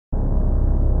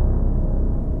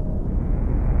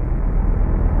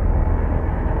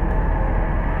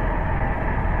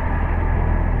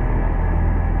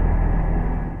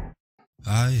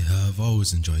have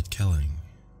always enjoyed killing,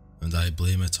 and I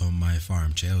blame it on my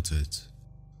farm childhood.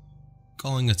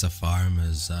 Calling it a farm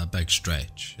is a big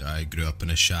stretch. I grew up in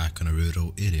a shack in a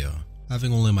rural area,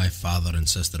 having only my father and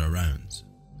sister around.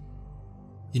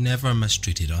 He never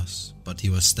mistreated us, but he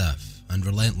was stiff and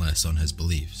relentless on his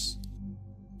beliefs.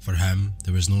 For him,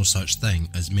 there was no such thing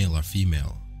as male or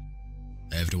female.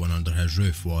 Everyone under his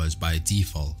roof was, by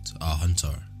default, a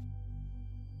hunter.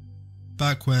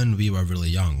 Back when we were really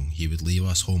young, he would leave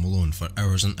us home alone for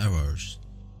hours and hours.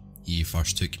 He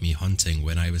first took me hunting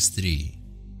when I was 3.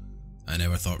 I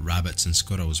never thought rabbits and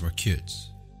squirrels were cute.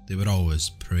 They were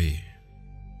always prey.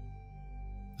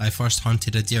 I first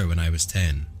hunted a deer when I was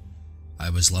 10. I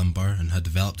was limber and had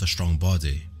developed a strong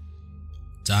body.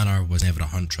 Dana was never a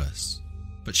huntress,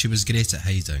 but she was great at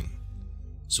hiding,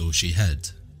 so she hid.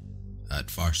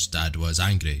 At first, Dad was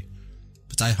angry,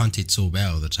 but I hunted so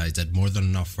well that I did more than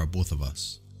enough for both of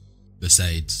us.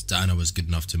 Besides, Dana was good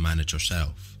enough to manage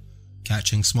herself,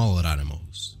 catching smaller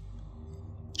animals.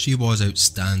 She was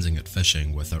outstanding at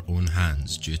fishing with her own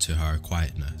hands due to her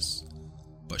quietness,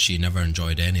 but she never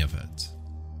enjoyed any of it.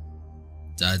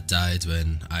 Dad died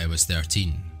when I was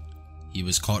 13. He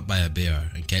was caught by a bear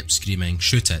and kept screaming,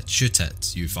 shoot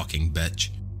it, you fucking bitch."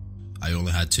 I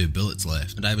only had 2 bullets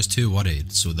left and I was too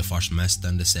worried, so the first missed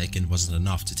and the second wasn't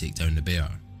enough to take down the bear.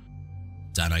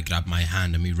 Dana grabbed my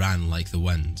hand and we ran like the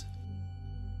wind.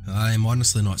 I'm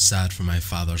honestly not sad for my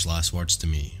father's last words to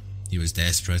me. He was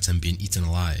desperate and being eaten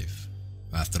alive.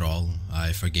 After all,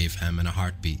 I forgave him in a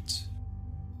heartbeat.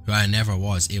 Who I never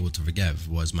was able to forgive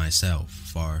was myself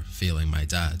for failing my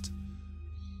dad.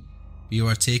 We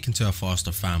were taken to a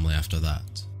foster family after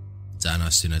that.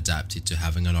 Dana soon adapted to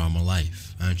having a normal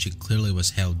life, and she clearly was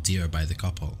held dear by the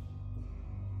couple.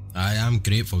 I am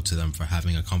grateful to them for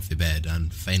having a comfy bed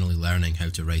and finally learning how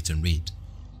to write and read,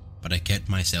 but I kept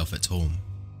myself at home.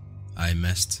 I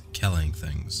missed killing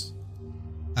things.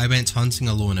 I went hunting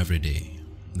alone every day.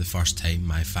 The first time,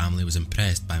 my family was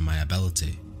impressed by my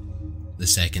ability. The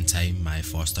second time, my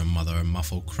foster mother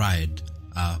muffled cried,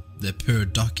 "The poor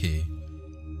ducky."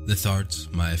 The third,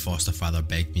 my foster father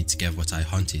begged me to give what I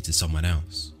hunted to someone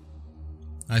else.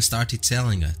 I started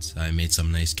selling it. I made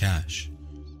some nice cash.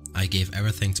 I gave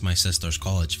everything to my sister's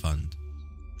college fund.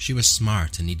 She was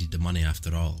smart and needed the money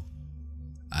after all.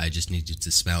 I just needed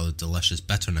to smell the delicious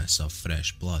bitterness of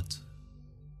fresh blood.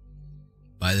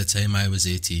 By the time I was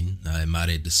 18, I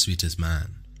married the sweetest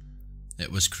man.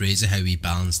 It was crazy how we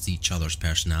balanced each other's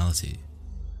personality.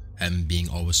 Him being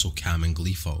always so calm and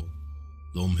gleeful,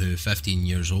 Lom, who 15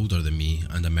 years older than me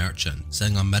and a merchant,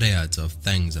 selling a myriad of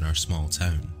things in our small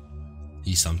town.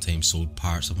 He sometimes sold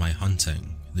parts of my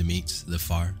hunting, the meat, the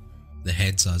fur, the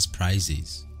heads as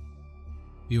prizes.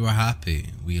 We were happy.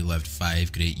 We lived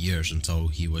 5 great years until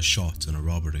he was shot in a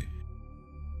robbery.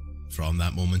 From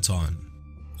that moment on,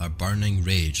 a burning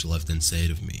rage lived inside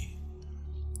of me.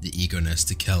 The eagerness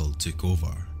to kill took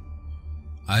over.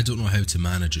 I don't know how to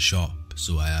manage a shop,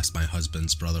 so I asked my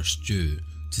husband's brother Stu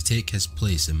to take his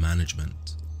place in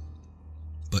management.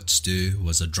 But Stu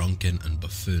was a drunken and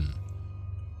buffoon,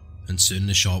 and soon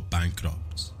the shop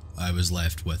bankrupt. I was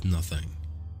left with nothing.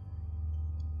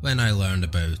 When I learned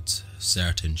about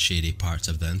certain shady parts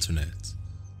of the internet,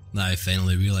 I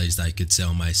finally realised I could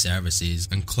sell my services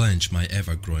and quench my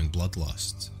ever-growing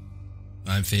bloodlust.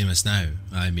 I'm famous now.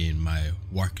 I mean, my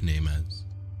work name is.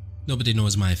 Nobody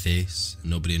knows my face,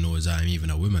 nobody knows I'm even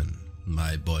a woman.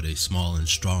 My body small and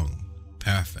strong,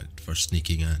 perfect for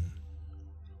sneaking in.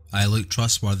 I look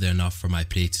trustworthy enough for my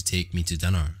prey to take me to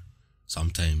dinner.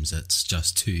 Sometimes it's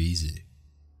just too easy.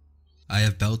 I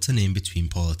have built a name between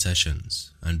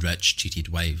politicians, and rich cheated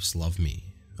wives love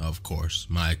me. Of course,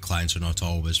 my clients are not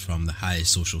always from the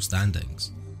highest social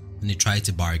standings, and they try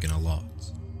to bargain a lot.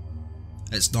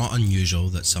 It's not unusual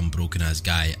that some broken-ass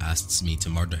guy asks me to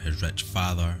murder his rich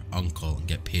father, uncle, and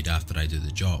get paid after I do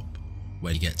the job,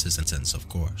 when he gets his sentence, of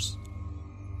course.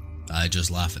 I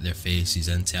just laugh at their faces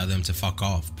and tell them to fuck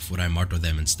off before I murder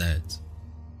them instead.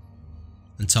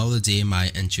 Until the day my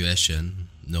intuition,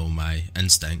 no, my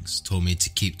instincts, told me to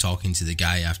keep talking to the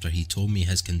guy after he told me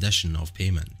his condition of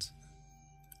payment.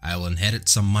 "I will inherit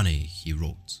some money," he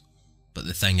wrote. "But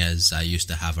the thing is, I used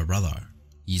to have a brother.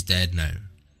 He's dead now.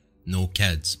 No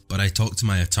kids, but I talked to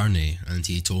my attorney and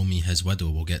he told me his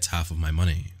widow will get half of my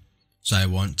money, so I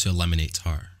want to eliminate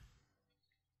her."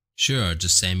 "Sure,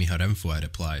 just send me her info," I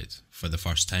replied, for the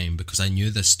first time, because I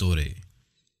knew this story.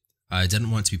 I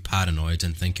didn't want to be paranoid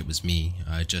and think it was me.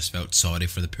 I just felt sorry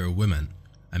for the poor woman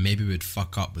and maybe would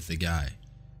fuck up with the guy.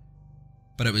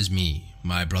 But it was me,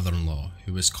 my brother-in-law,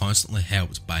 who was constantly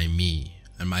helped by me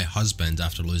and my husband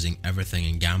after losing everything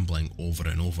in gambling over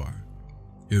and over,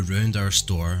 who ruined our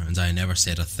store and I never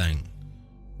said a thing,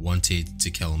 wanted to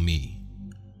kill me.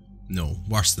 No,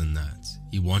 worse than that,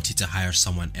 he wanted to hire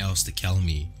someone else to kill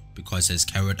me because his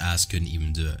coward ass couldn't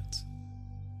even do it.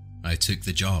 I took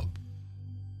the job.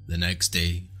 The next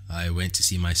day, I went to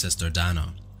see my sister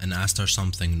Dana and asked her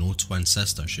something no twin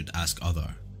sister should ask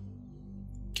other.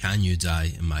 Can you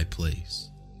die in my place?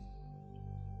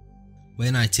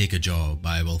 When I take a job,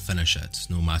 I will finish it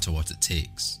no matter what it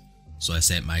takes. So I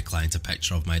sent my client a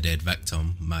picture of my dead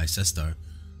victim, my sister.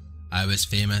 I was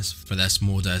famous for this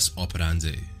modus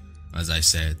operandi. As I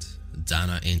said,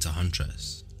 Dana ain't a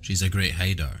huntress. She's a great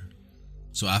hider.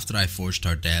 So after I forged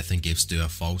her death and gave Stu a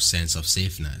false sense of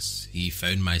safeness, he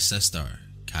found my sister,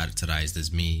 characterised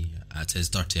as me, at his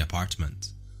dirty apartment.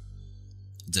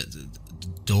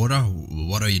 Dora,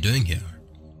 what are you doing here?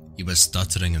 He was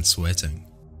stuttering and sweating.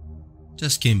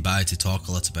 Just came by to talk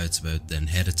a little bit about the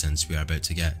inheritance we are about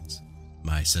to get,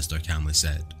 my sister calmly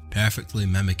said, perfectly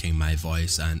mimicking my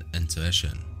voice and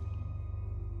intuition.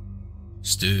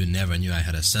 Stu never knew I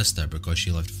had a sister because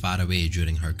she lived far away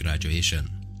during her graduation.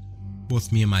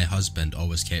 Both me and my husband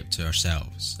always kept to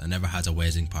ourselves and never had a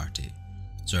wedding party,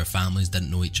 so our families didn't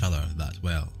know each other that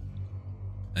well.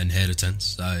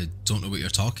 Inheritance? I don't know what you're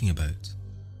talking about.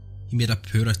 He made a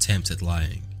poor attempt at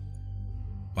lying.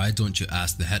 Why don't you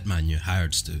ask the hitman you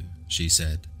hired, Stu? She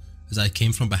said, as I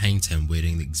came from behind him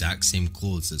wearing the exact same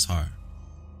clothes as her.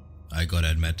 I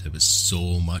gotta admit, it was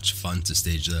so much fun to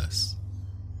stage this.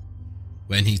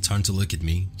 When he turned to look at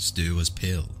me, Stu was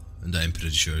pale, and I'm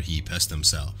pretty sure he pissed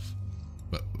himself.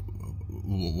 But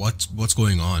what's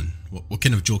going on? What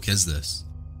kind of joke is this?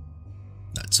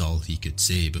 That's all he could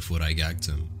say before I gagged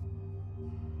him.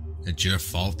 It's your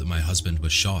fault that my husband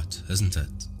was shot, isn't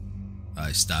it?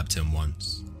 I stabbed him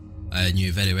once. I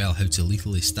knew very well how to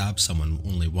lethally stab someone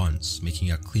only once,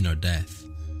 making a cleaner death.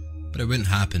 But it wouldn't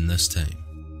happen this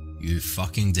time. You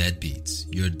fucking deadbeats.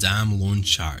 Your damn loan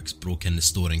sharks broke in the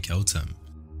store and killed him.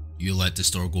 You let the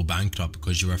store go bankrupt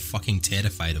because you were fucking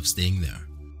terrified of staying there.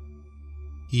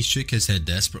 He shook his head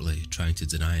desperately, trying to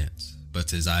deny it,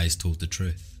 but his eyes told the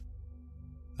truth.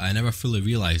 I never fully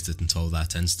realised it until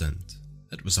that instant.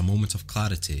 It was a moment of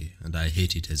clarity, and I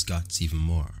hated his guts even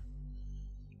more.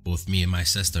 Both me and my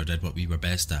sister did what we were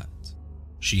best at.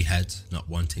 She hid, not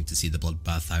wanting to see the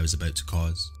bloodbath I was about to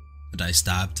cause, and I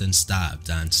stabbed and stabbed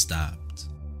and stabbed.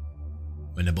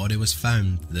 When the body was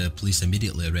found, the police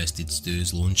immediately arrested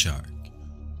Stu's loan shark,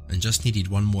 and just needed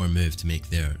one more move to make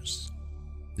theirs.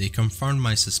 They confirmed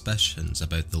my suspicions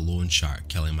about the loan shark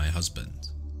killing my husband.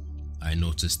 I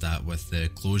noticed that with the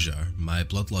closure, my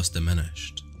bloodlust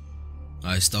diminished.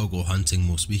 I still go hunting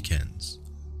most weekends,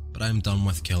 but I'm done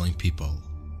with killing people.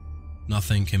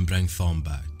 Nothing can bring Thom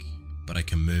back, but I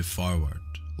can move forward,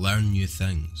 learn new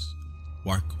things,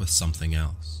 work with something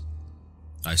else.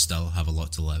 I still have a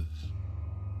lot to live.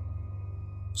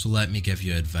 So let me give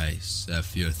you advice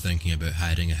if you're thinking about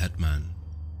hiring a hitman.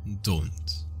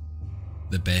 Don't.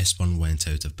 The best one went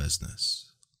out of business.